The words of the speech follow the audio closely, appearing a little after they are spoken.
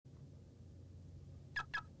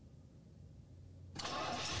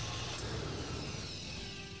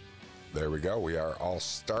there we go. We are all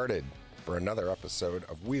started for another episode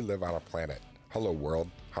of We Live on a Planet. Hello,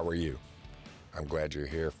 world. How are you? I'm glad you're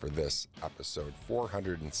here for this episode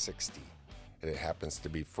 460. It happens to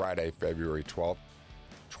be Friday, February 12th,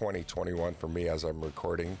 2021 for me as I'm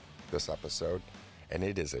recording this episode. And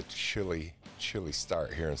it is a chilly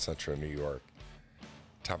start here in central New York.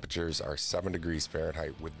 Temperatures are 7 degrees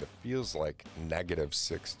Fahrenheit with the feels like negative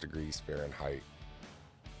 6 degrees Fahrenheit.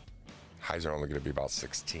 Highs are only going to be about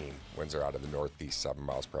 16. Winds are out of the northeast, 7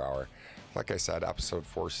 miles per hour. Like I said, episode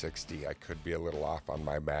 460, I could be a little off on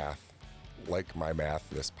my math. Like my math,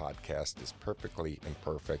 this podcast is perfectly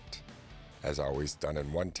imperfect. As always, done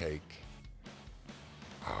in one take,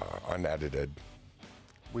 unedited.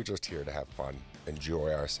 We're just here to have fun,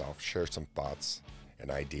 enjoy ourselves, share some thoughts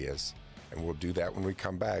and ideas. And we'll do that when we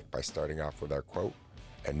come back by starting off with our quote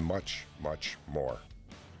and much, much more.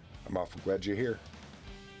 I'm awful glad you're here.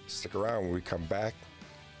 Stick around. When we come back,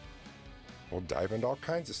 we'll dive into all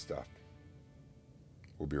kinds of stuff.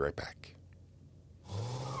 We'll be right back.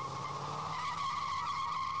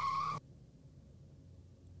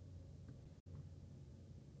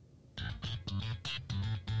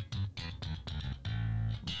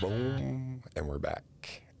 Boom, and we're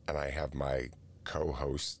back. And I have my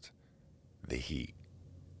co-host, The Heat.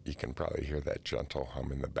 You can probably hear that gentle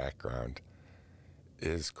hum in the background. It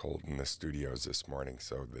is cold in the studios this morning,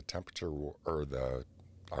 so the temperature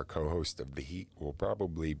our co-host of The Heat will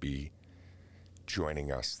probably be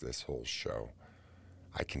joining us this whole show.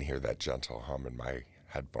 I can hear that gentle hum in my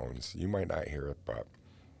headphones. You might not hear it, but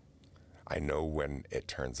I know when it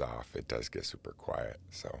turns off, it does get super quiet.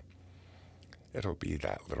 So it'll be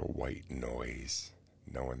that little white noise,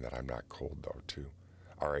 knowing that I'm not cold though, too.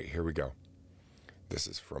 All right, here we go. This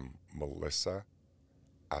is from Melissa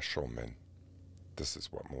Eshelman. This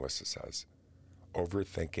is what Melissa says.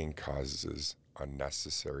 Overthinking causes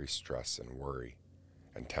unnecessary stress and worry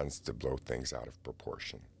and tends to blow things out of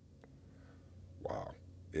proportion. Wow,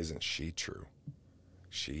 isn't she true?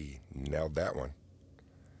 She nailed that one.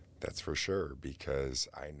 That's for sure, because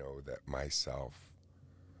I know that myself,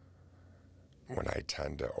 when I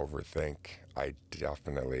tend to overthink, I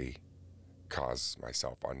definitely cause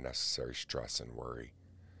myself unnecessary stress and worry.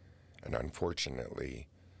 And unfortunately,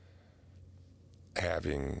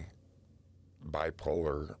 having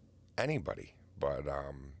bipolar, anybody, but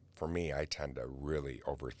for me, I tend to really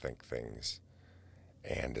overthink things.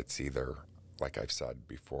 And it's either, like I've said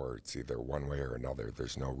before, it's either one way or another.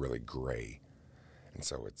 There's no really gray. And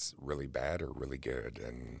so it's really bad or really good.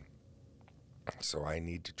 And so I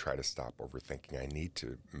need to try to stop overthinking. I need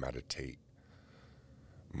to meditate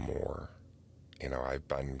more. You know, I've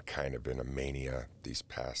been kind of in a mania this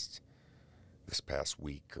past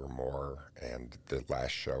week or more, and the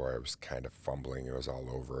last show I was kind of fumbling. It was all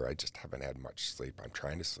over. I just haven't had much sleep. I'm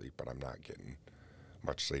trying to sleep, but I'm not getting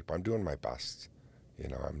much sleep. I'm doing my best. You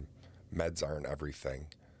know, meds aren't everything.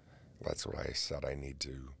 That's what I said. I need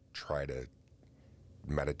to try to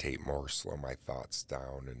meditate more, slow my thoughts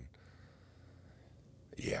down, and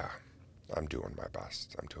yeah, I'm doing my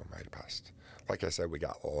best. Like I said, we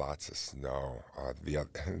got lots of snow.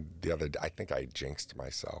 The other day, I think I jinxed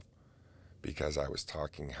myself because I was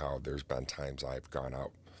talking how there's been times I've gone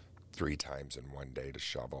out 3 times in one day to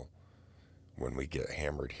shovel when we get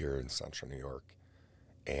hammered here in central New York.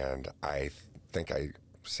 And I think I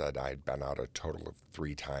said I'd been out a total of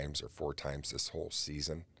 3 times or 4 times this whole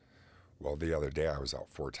season. Well, the other day I was out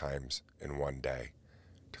 4 times in one day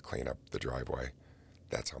to clean up the driveway.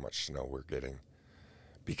 That's how much snow we're getting.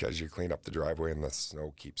 Because you clean up the driveway and the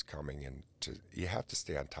snow keeps coming, and you have to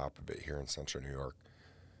stay on top of it here in central New York.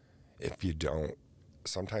 If you don't,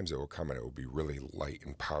 sometimes it will come and it will be really light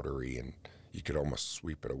and powdery, and you could almost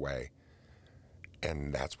sweep it away.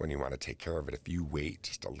 And that's when you want to take care of it. If you wait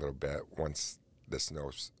just a little bit, once the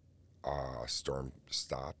snow storm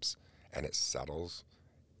stops and it settles,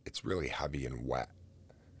 it's really heavy and wet,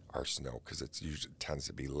 our snow, because it usually tends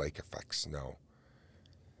to be lake effect snow.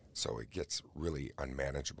 So it gets really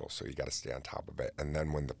unmanageable, so you got to stay on top of it. And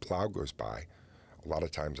then when the plow goes by, a lot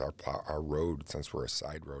of times our road, since we're a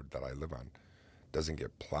side road that I live on, doesn't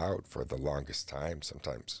get plowed for the longest time.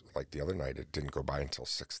 Sometimes, like the other night, it didn't go by until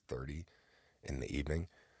 6:30 in the evening,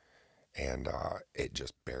 and it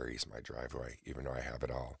just buries my driveway, even though I have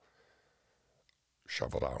it all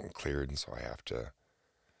shoveled out and cleared. And so I have to,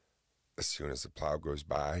 as soon as the plow goes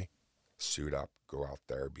by, suit up, go out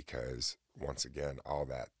there, because once again, all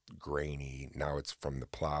that grainy, now it's from the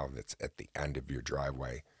plow that's at the end of your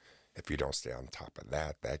driveway. If you don't stay on top of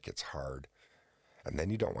that, that gets hard. And then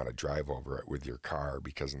you don't want to drive over it with your car,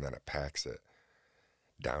 because then it packs it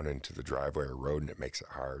down into the driveway or road and it makes it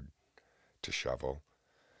hard to shovel.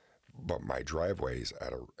 but my driveway's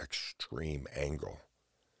at an extreme angle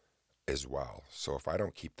as well. So if I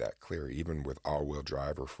don't keep that clear, even with all-wheel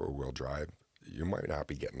drive or four-wheel drive, you might not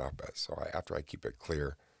be getting up it. So after I keep it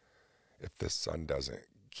clear, if the sun doesn't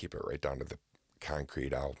keep it right down to the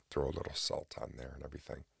concrete, I'll throw a little salt on there and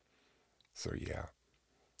everything. So yeah,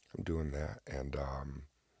 I'm doing that. And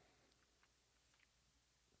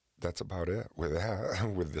that's about it. With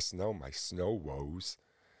that, with the snow, my snow woes,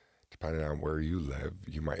 depending on where you live,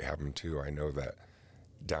 you might have them too. I know that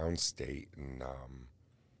downstate in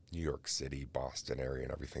New York City, Boston area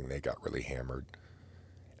and everything, they got really hammered.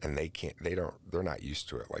 And they're not used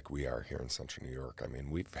to it like we are here in central New York. I mean,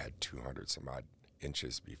 we've had 200 some odd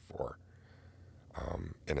inches before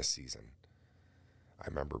in a season. I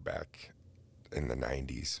remember back in the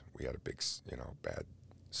 90s, we had a big, bad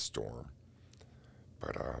storm.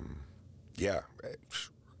 But yeah, a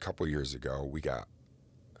couple years ago, we got,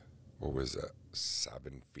 what was it,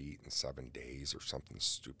 7 feet in 7 days or something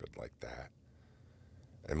stupid like that.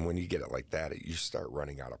 And when you get it like that, you start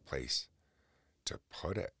running out of place to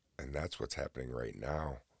put it. And that's what's happening right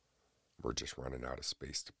now. We're just running out of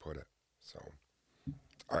space to put it. So,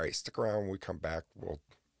 all right, stick around. When we come back, we'll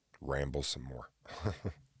ramble some more.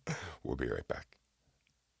 We'll be right back.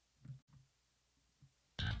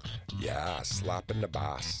 Yeah, slapping the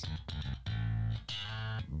boss.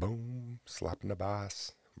 Boom, slapping the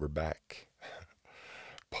boss. We're back.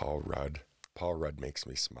 Paul Rudd. Paul Rudd makes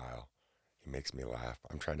me smile. He makes me laugh.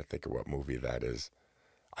 I'm trying to think of what movie that is.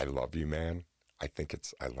 I Love You, Man. I think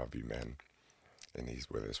it's I Love You, Man. And he's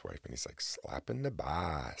with his wife, and he's like, slapping the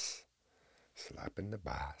boss. Slapping the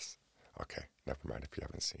boss. Okay, never mind if you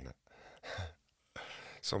haven't seen it.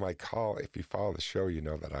 So my call, if you follow the show, you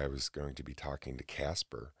know that I was going to be talking to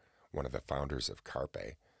Casper, one of the founders of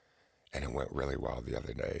Carpe, and it went really well the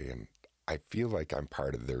other day. And I feel like I'm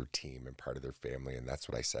part of their team and part of their family, and that's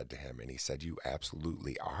what I said to him. And he said, you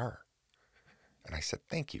absolutely are. And I said,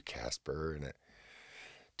 thank you, Casper. And it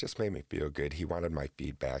just made me feel good. He wanted my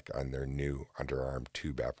feedback on their new underarm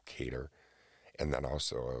tube applicator, and then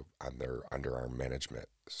also on their underarm management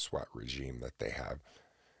sweat regime that they have,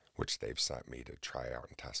 which they've sent me to try out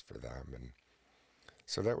and test for them. And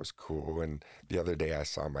so that was cool. And the other day I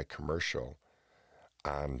saw my commercial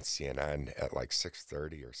on CNN at like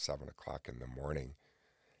 6:30 or 7 o'clock in the morning,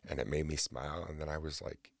 and it made me smile. And then I was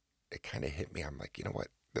like, it kind of hit me. I'm like, you know what?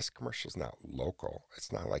 This commercial's not local.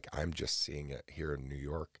 It's not like I'm just seeing it here in New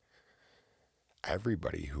York.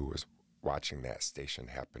 Everybody who was watching that station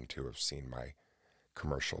happened to have seen my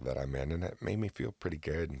commercial that I'm in, and it made me feel pretty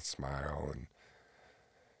good and smile. And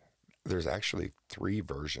there's actually 3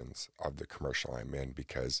 versions of the commercial I'm in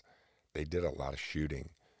because they did a lot of shooting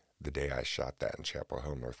the day I shot that in Chapel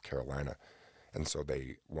Hill, North Carolina. And so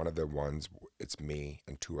one of the ones, it's me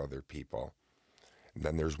and 2 other people. And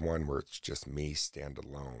then there's one where it's just me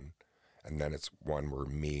standalone. And then it's one where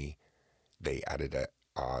they edit it,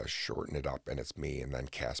 shorten it up, and it's me, and then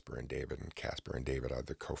Casper and David. And Casper and David are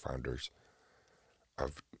the co-founders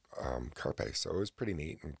of Carpe. So it was pretty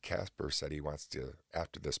neat. And Casper said he wants to,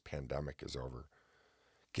 after this pandemic is over,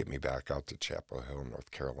 get me back out to Chapel Hill,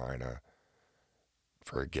 North Carolina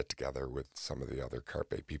for a get-together with some of the other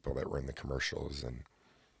Carpe people that were in the commercials. And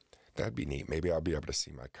that'd be neat. Maybe I'll be able to see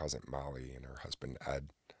my cousin Molly and her husband Ed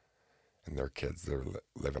and their kids. They're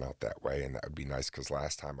living out that way, and that would be nice because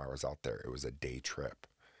last time I was out there, it was a day trip.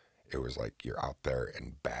 It was like you're out there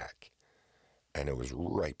and back. And it was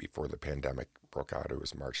right before the pandemic broke out. It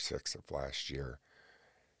was March 6th of last year.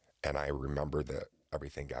 And I remember that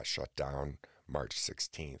everything got shut down March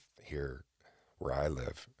 16th here where I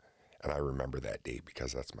live. And I remember that date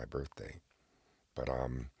because that's my birthday. But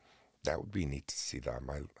that would be neat to see them.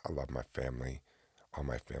 I love my family, all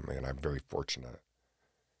my family, and I'm very fortunate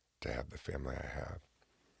to have the family I have.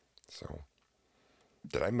 So,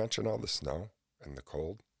 did I mention all the snow and the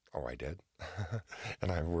cold? Oh, I did.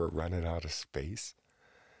 And we're running out of space.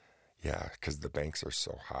 Yeah, because the banks are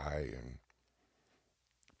so high, and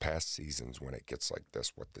past seasons when it gets like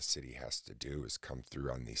this, what the city has to do is come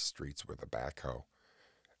through on these streets with a backhoe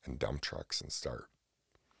and dump trucks and start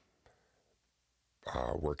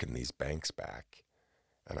working these banks back.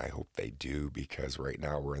 And I hope they do, because right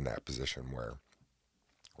now we're in that position where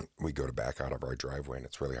we go to back out of our driveway and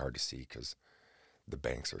it's really hard to see because the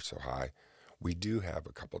banks are so high. We do have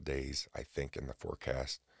a couple days, I think, in the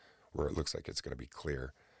forecast where it looks like it's going to be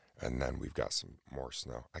clear, and then we've got some more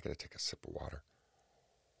snow. I got to take a sip of water.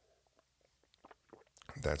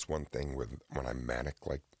 That's one thing with when I'm manic,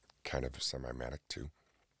 like kind of semi-manic too.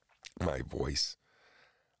 My voice,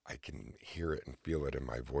 I can hear it and feel it in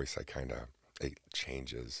my voice. It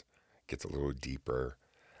changes, gets a little deeper.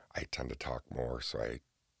 I tend to talk more, so I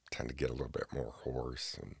tend to get a little bit more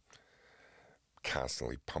hoarse and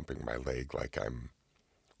constantly pumping my leg like I'm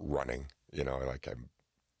running, like I'm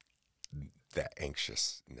that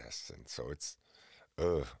anxiousness. And so it's,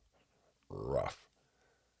 rough.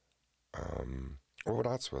 What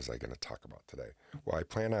else was I going to talk about today? Well,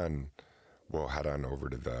 we'll head on over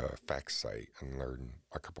to the facts site and learn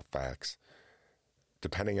a couple facts.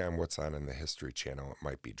 Depending on what's on in the History Channel, it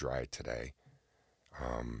might be dry today.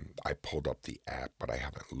 I pulled up the app, but I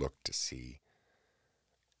haven't looked to see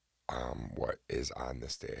what is on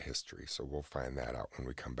this day of history. So we'll find that out when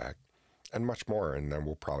we come back, and much more. And then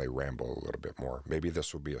we'll probably ramble a little bit more. Maybe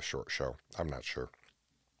this will be a short show. I'm not sure.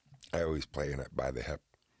 I always play in it by the hip.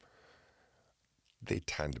 They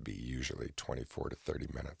tend to be usually 24 to 30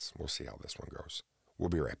 minutes. We'll see how this one goes. We'll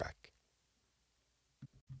be right back.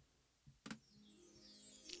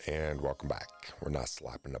 And welcome back. We're not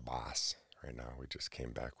slapping the boss right now. We just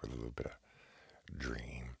came back with a little bit of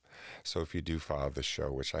dream. So if you do follow the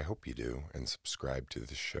show, which I hope you do, and subscribe to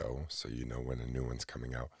the show so you know when a new one's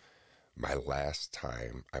coming out. My last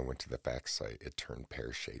time I went to the facts site, it turned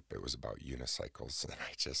pear-shaped. It was about unicycles, and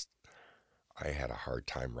I had a hard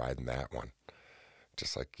time riding that one,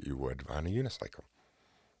 just like you would on a unicycle.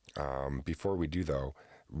 Before we do, though,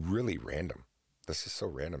 really random. This is so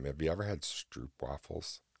random. Have you ever had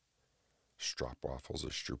stroopwafels? Stroopwafels or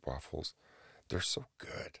stroopwafels? They're so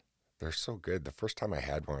good. They're so good. The first time I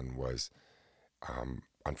had one was,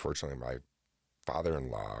 unfortunately, my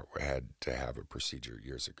father-in-law had to have a procedure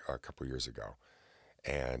a couple years ago,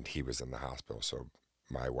 and he was in the hospital. So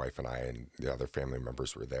my wife and I and the other family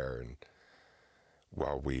members were there, and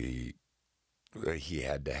he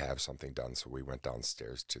had to have something done, so we went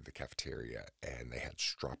downstairs to the cafeteria, and they had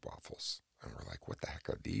stroopwafels, and we're like, what the heck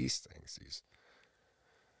are these things? These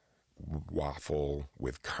waffle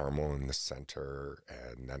with caramel in the center,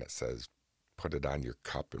 and then it says put it on your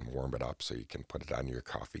cup and warm it up so you can put it on your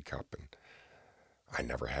coffee cup. And I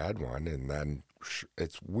never had one. And then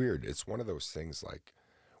it's weird. It's one of those things like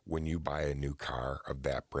when you buy a new car of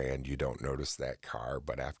that brand, you don't notice that car,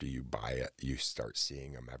 but after you buy it, you start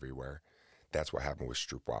seeing them everywhere. That's what happened with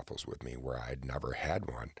stroopwafels with me, where I'd never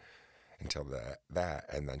had one until that.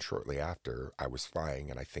 And then shortly after, I was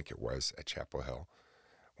flying, and I think it was at Chapel Hill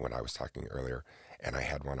when I was talking earlier, and I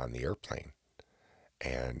had one on the airplane,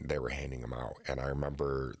 and they were handing them out. And I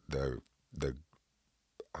remember the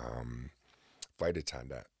flight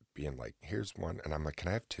attendant being like, here's one. And I'm like, can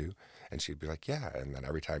I have two? And she'd be like, yeah. And then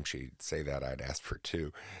every time she'd say that, I'd ask for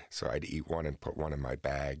two. So I'd eat one and put one in my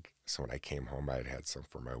bag. So when I came home, I'd had some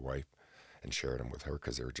for my wife and shared them with her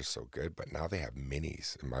because they were just so good. But now they have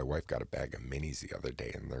minis. And my wife got a bag of minis the other day,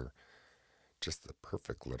 and they're just the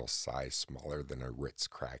perfect little size, smaller than a Ritz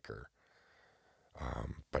cracker,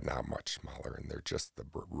 but not much smaller. And they're just the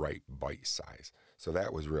right bite size. So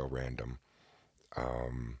that was real random.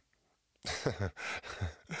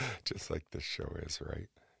 Just like this show is, right?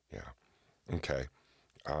 Yeah. Okay.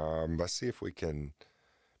 Let's see if we can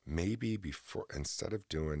maybe instead of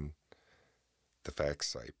doing the facts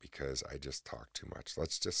site, because I just talked too much,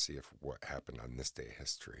 let's just see if what happened on this day of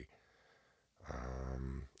history.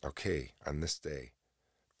 Okay, on this day,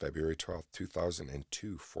 February 12th,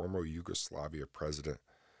 2002, former Yugoslavia President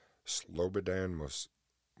Slobodan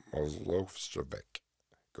Milosevic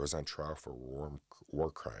goes on trial for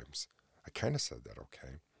war crimes. I kind of said that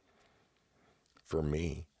okay. For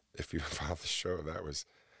me, if you follow the show, that was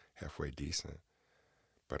halfway decent.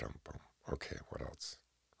 But okay, what else?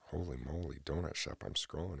 Holy moly, donut shop. I'm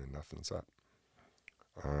scrolling and nothing's up.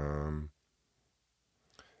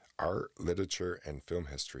 Art, Literature, and Film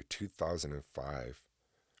History, 2005.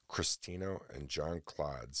 Christina and John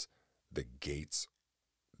Claude's The Gates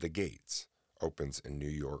opens in New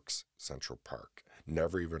York's Central Park.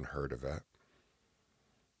 Never even heard of it.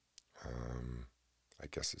 I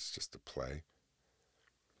guess it's just a play.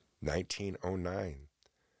 1909.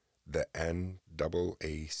 The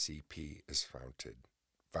NAACP is founded.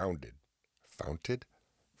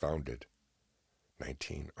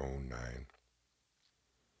 1909.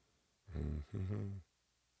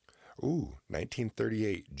 Ooh,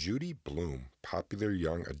 1938. Judy Blume, popular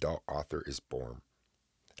young adult author, is born.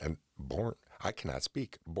 I cannot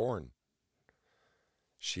speak. Born.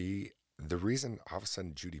 The reason all of a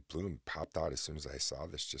sudden Judy Blume popped out as soon as I saw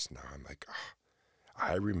this just now, I'm like, oh,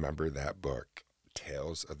 I remember that book,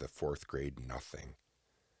 Tales of the Fourth Grade Nothing.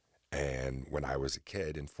 And when I was a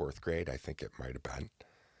kid in fourth grade, I think it might have been,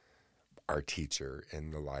 our teacher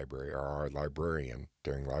in the library, or our librarian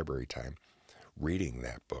during library time, reading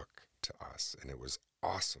that book to us. And it was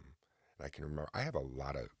awesome. And I can remember, I have a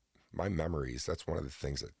lot of my memories. That's one of the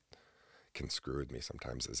things that can screw with me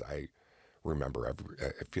sometimes, is I remember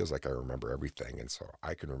it feels like I remember everything. And so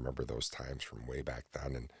I can remember those times from way back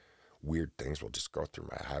then, and weird things will just go through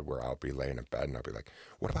my head where I'll be laying in bed and I'll be like,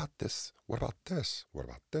 what about this? What about this? What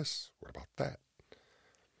about this? What about that?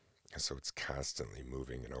 And so it's constantly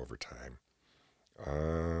moving in overtime.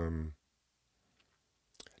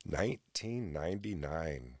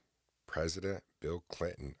 1999, President Bill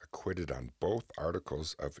Clinton acquitted on both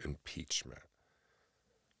articles of impeachment.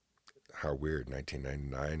 How weird,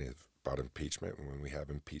 1999 is about impeachment when we have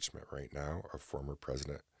impeachment right now of former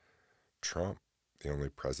President Trump, the only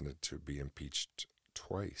president to be impeached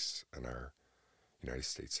twice in our United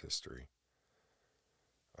States history.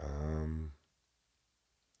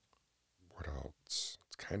 What else?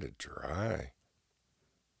 It's kind of dry.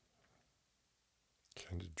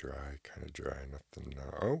 Kind of dry. Nothing.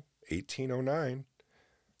 Oh, 1809.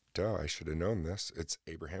 Duh, I should have known this. It's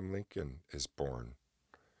Abraham Lincoln is born.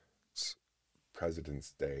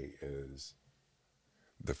 President's Day is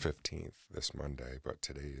the 15th, this Monday, but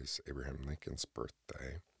today is Abraham Lincoln's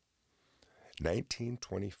birthday.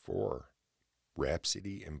 1924,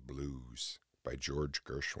 Rhapsody in Blues by George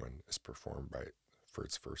Gershwin is performed for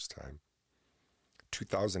its first time.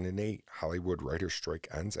 2008, Hollywood writer's strike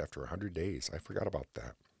ends after 100 days. I forgot about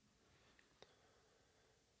that.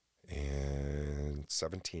 And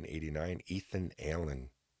 1789, Ethan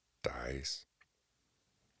Allen dies.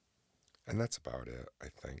 And that's about it, I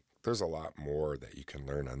think. There's a lot more that you can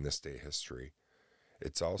learn on this day of history.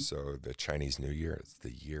 It's also the Chinese New Year. It's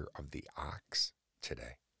the year of the ox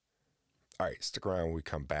today. All right, stick around when we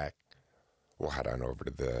come back. We'll head on over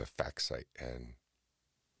to the fact site and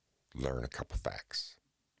learn a couple facts.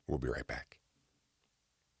 We'll be right back.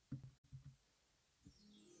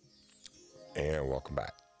 And welcome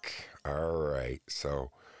back. All right,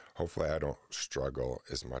 so hopefully I don't struggle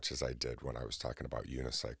as much as I did when I was talking about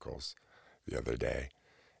unicycles the other day.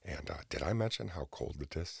 And did I mention how cold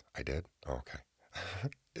it is? I did? Oh, okay.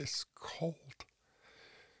 It's cold.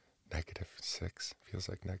 -6. Feels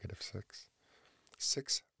like -6.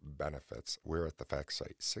 6 benefits. We're at the fact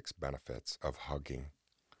site. 6 benefits of hugging.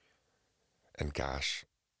 And gosh,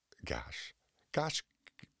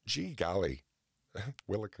 gee golly,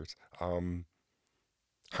 Willikers.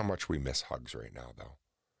 How much we miss hugs right now, though.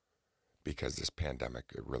 Because this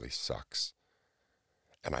pandemic, it really sucks.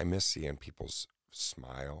 And I miss seeing people's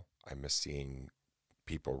smile. I miss seeing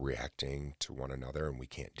people reacting to one another, and we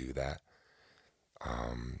can't do that.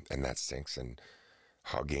 And that stinks. And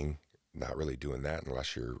hugging, not really doing that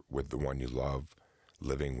unless you're with the one you love,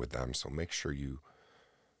 living with them. So make sure you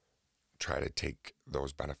try to take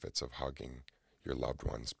those benefits of hugging your loved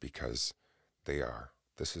ones, because they are.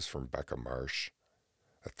 This is from Becca Marsh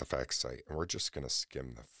at the fact site, and we're just going to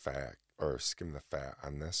skim the fat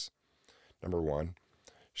on this. Number 1,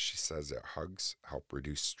 she says that hugs help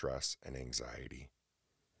reduce stress and anxiety.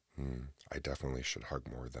 I definitely should hug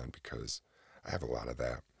more then, because I have a lot of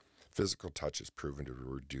that. Physical touch is proven to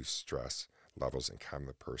reduce stress levels and calm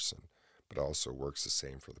the person, but also works the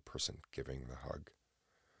same for the person giving the hug.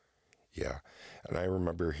 Yeah, and I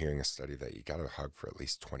remember hearing a study that you got to hug for at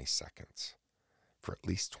least 20 seconds. For at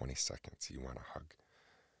least 20 seconds, you want to hug.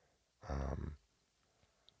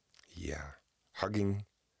 Yeah. Hugging.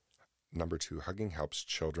 Number 2, hugging helps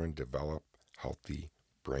children develop healthy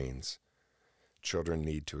brains. Children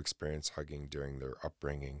need to experience hugging during their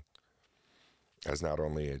upbringing, as not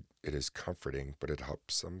only it is comforting, but it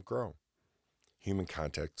helps them grow. Human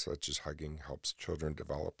contact, such as hugging, helps children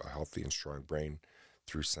develop a healthy and strong brain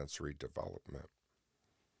through sensory development.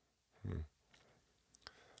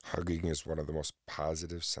 Hugging is one of the most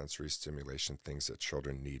positive sensory stimulation things that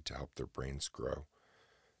children need to help their brains grow.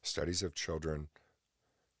 Studies of children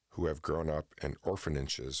who have grown up in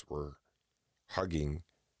orphanages where hugging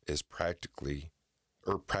is practiced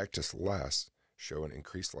less show an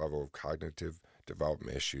increased level of cognitive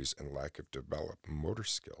development issues and lack of developed motor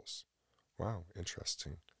skills. Wow,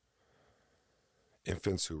 interesting.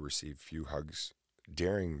 Infants who receive few hugs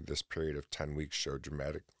during this period of 10 weeks show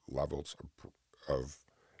dramatic levels of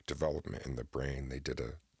development in the brain. They did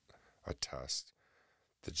a test.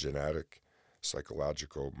 The Genetic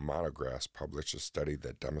Psychological Monographs published a study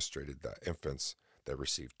that demonstrated that infants that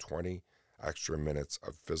received 20 extra minutes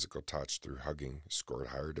of physical touch through hugging scored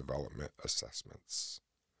higher development assessments.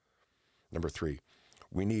 Number 3,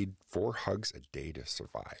 we need 4 hugs a day to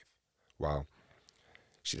survive. Well,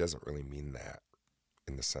 she doesn't really mean that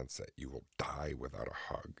in the sense that you will die without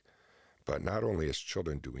a hug. But not only as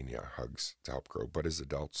children do we need hugs to help grow, but as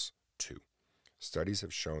adults too. Studies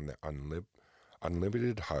have shown that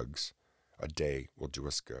unlimited hugs a day will do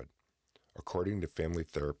us good. According to family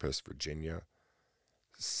therapist Virginia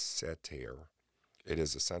Satir, It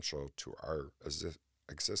is essential to our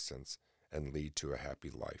existence and lead to a happy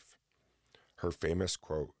life. Her famous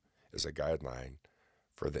quote is a guideline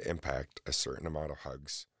for the impact a certain amount of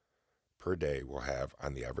hugs per day will have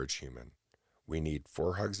on the average human. We need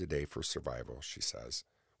 4 hugs a day for survival, she says.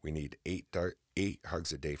 We need 8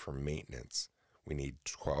 hugs a day for maintenance. We need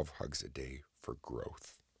 12 hugs a day for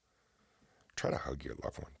growth. Try to hug your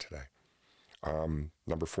loved one today.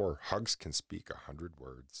 Number 4, hugs can speak 100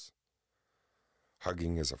 words.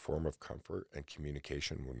 Hugging is a form of comfort and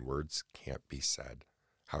communication when words can't be said.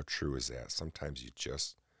 How true is that? Sometimes you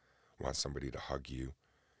just want somebody to hug you.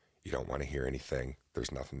 You don't want to hear anything.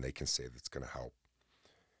 There's nothing they can say that's going to help.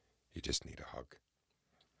 You just need a hug.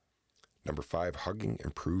 Number 5, hugging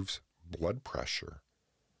improves blood pressure.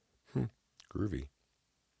 Groovy.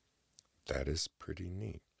 That is pretty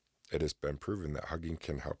neat. It has been proven that hugging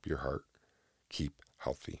can help your heart keep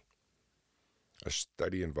healthy. A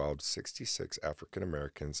study involved 66 African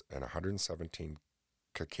Americans and 117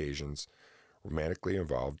 Caucasians, romantically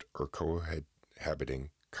involved or cohabiting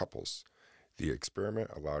couples. The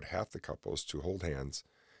experiment allowed half the couples to hold hands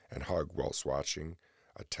and hug whilst watching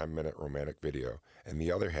a 10-minute romantic video, and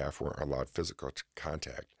the other half weren't allowed physical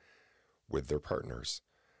contact with their partners.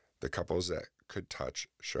 The couples that could touch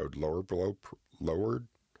showed lowered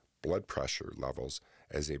blood pressure levels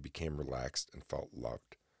as they became relaxed and felt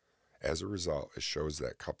loved. As a result, it shows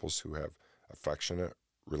that couples who have affectionate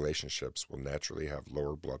relationships will naturally have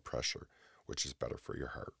lower blood pressure, which is better for your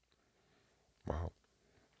heart. Wow.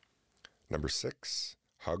 Number 6,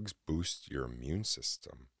 hugs boost your immune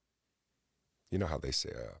system. You know how they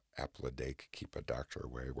say an apple a day could keep a doctor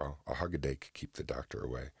away? Well, a hug a day could keep the doctor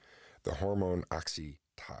away. The hormone oxytocin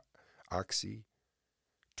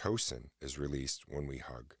is released when we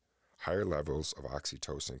hug. Higher levels of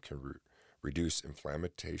oxytocin can reduce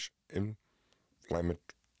inflammation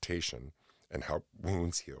and help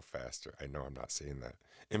wounds heal faster. I know I'm not saying that.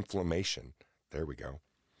 Inflammation. There we go.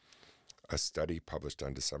 A study published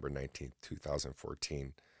on December 19,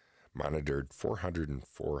 2014, monitored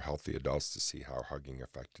 404 healthy adults to see how hugging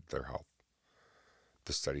affected their health.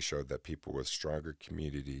 The study showed that people with stronger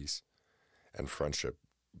communities and friendship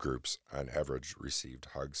groups on average received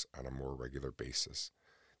hugs on a more regular basis.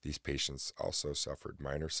 These patients also suffered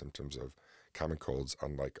minor symptoms of common colds,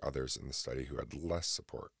 unlike others in the study who had less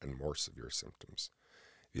support and more severe symptoms.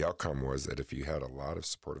 The outcome was that if you had a lot of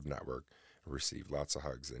supportive network and received lots of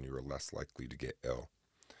hugs, then you were less likely to get ill,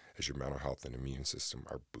 as your mental health and immune system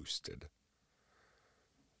are boosted.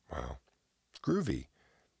 Wow. Groovy.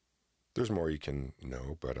 There's more you can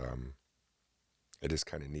know, but it is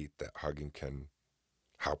kind of neat that hugging can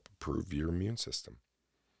help improve your immune system.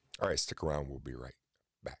 All right, stick around. We'll be right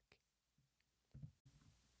back.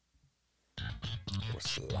 We're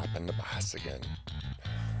slapping the bass again.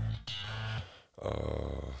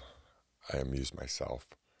 I amuse myself.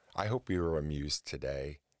 I hope you were amused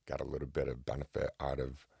today. Got a little bit of benefit out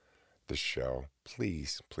of the show.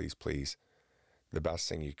 Please, please, please. The best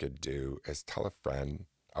thing you could do is tell a friend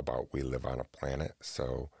about We Live on a Planet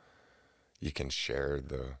so you can share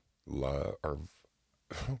the love of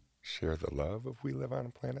We Live on a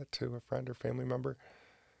Planet to a friend or family member.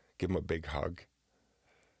 Give them a big hug.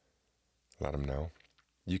 Let them know.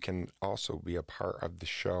 You can also be a part of the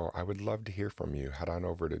show. I would love to hear from you. Head on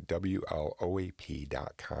over to WLOAP.com.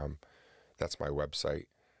 That's my website.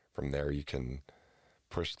 From there, you can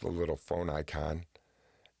push the little phone icon.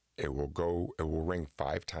 It will ring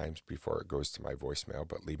 5 times before it goes to my voicemail,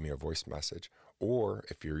 but leave me a voice message. Or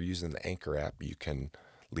if you're using the Anchor app, you can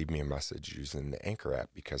leave me a message using the Anchor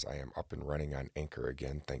app because I am up and running on Anchor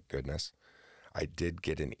again, thank goodness. I did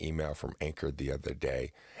get an email from Anchor the other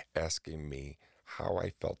day asking me how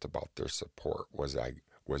I felt about their support. Was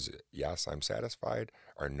it yes, I'm satisfied,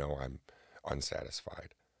 or no, I'm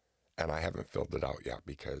unsatisfied? And I haven't filled it out yet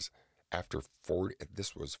because after 40,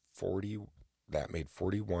 that made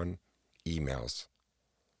 41 emails,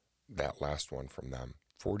 that last one from them,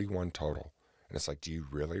 41 total. And it's like, do you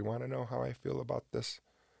really want to know how I feel about this?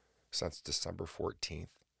 Since December 14th,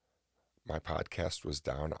 my podcast was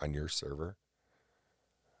down on your server,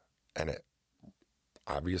 and it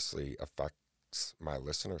obviously affects my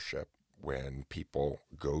listenership when people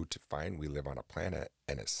go to find We Live on a Planet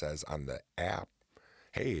and it says on the app,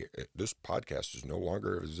 hey, this podcast is no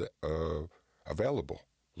longer available.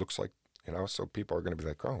 Looks like, so people are going to be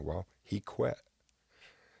like, oh, well, he quit.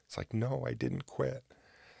 It's like, no, I didn't quit.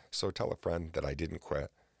 So tell a friend that I didn't quit.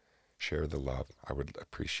 Share the love. I would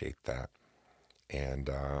appreciate that. And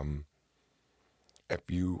if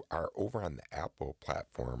you are over on the Apple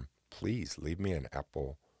platform, please leave me an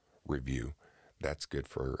Apple review. that's good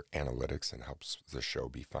for analytics and helps the show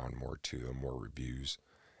be found more too. The more reviews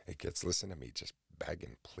it gets. Listen to me just beg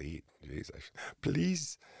and plead. Jeez,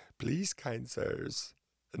 please, please, kind sirs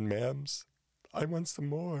and ma'ams, I want some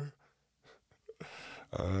more.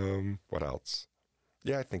 What else?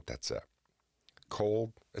 Yeah, I think that's it.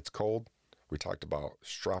 Cold. It's cold. We talked about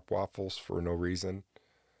stroopwafels for no reason.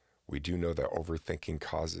 We do know that overthinking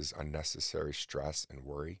causes unnecessary stress and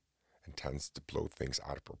worry and tends to blow things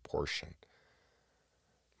out of proportion.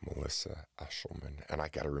 Melissa Eshelman. And I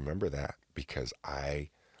got to remember that because I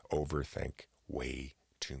overthink way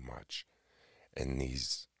too much. And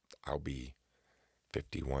I'll be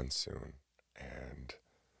 51 soon. And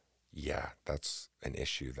yeah, that's an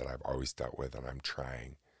issue that I've always dealt with and I'm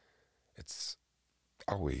trying. It's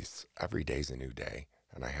always, every day's a new day.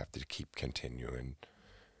 And I have to keep continuing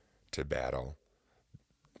to battle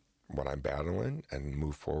what I'm battling and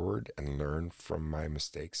move forward and learn from my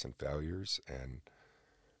mistakes and failures and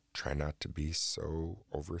try not to be so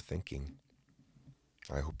overthinking.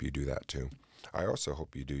 I hope you do that too. I also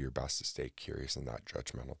hope you do your best to stay curious and not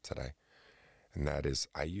judgmental today. And that is,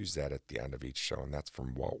 I use that at the end of each show, and that's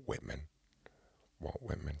from Walt Whitman. Walt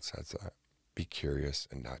Whitman says that. Be curious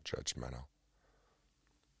and not judgmental.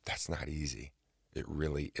 That's not easy. It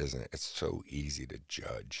really isn't. It's so easy to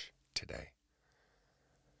judge today.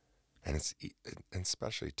 And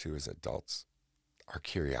especially too as adults, our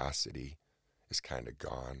curiosity is kind of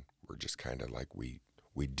gone. We're just kind of like we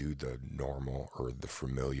do the normal or the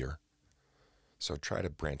familiar. So try to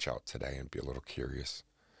branch out today and be a little curious.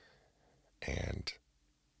 And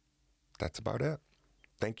that's about it.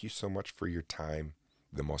 Thank you so much for your time.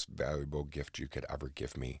 The most valuable gift you could ever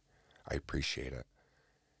give me. I appreciate it.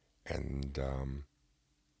 And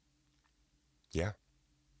yeah,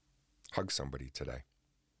 hug somebody today.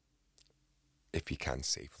 If you can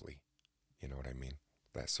safely. You know what I mean?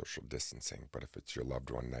 That social distancing. But if it's your loved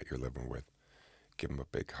one that you're living with, give them a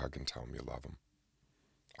big hug and tell them you love them.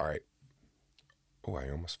 All right. Oh, I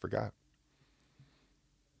almost forgot.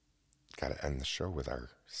 Got to end the show with our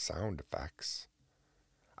sound effects.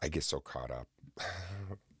 I get so caught up.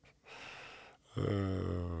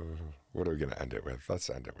 What are we going to end it with? Let's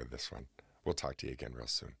end it with this one. We'll talk to you again real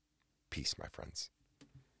soon. Peace, my friends.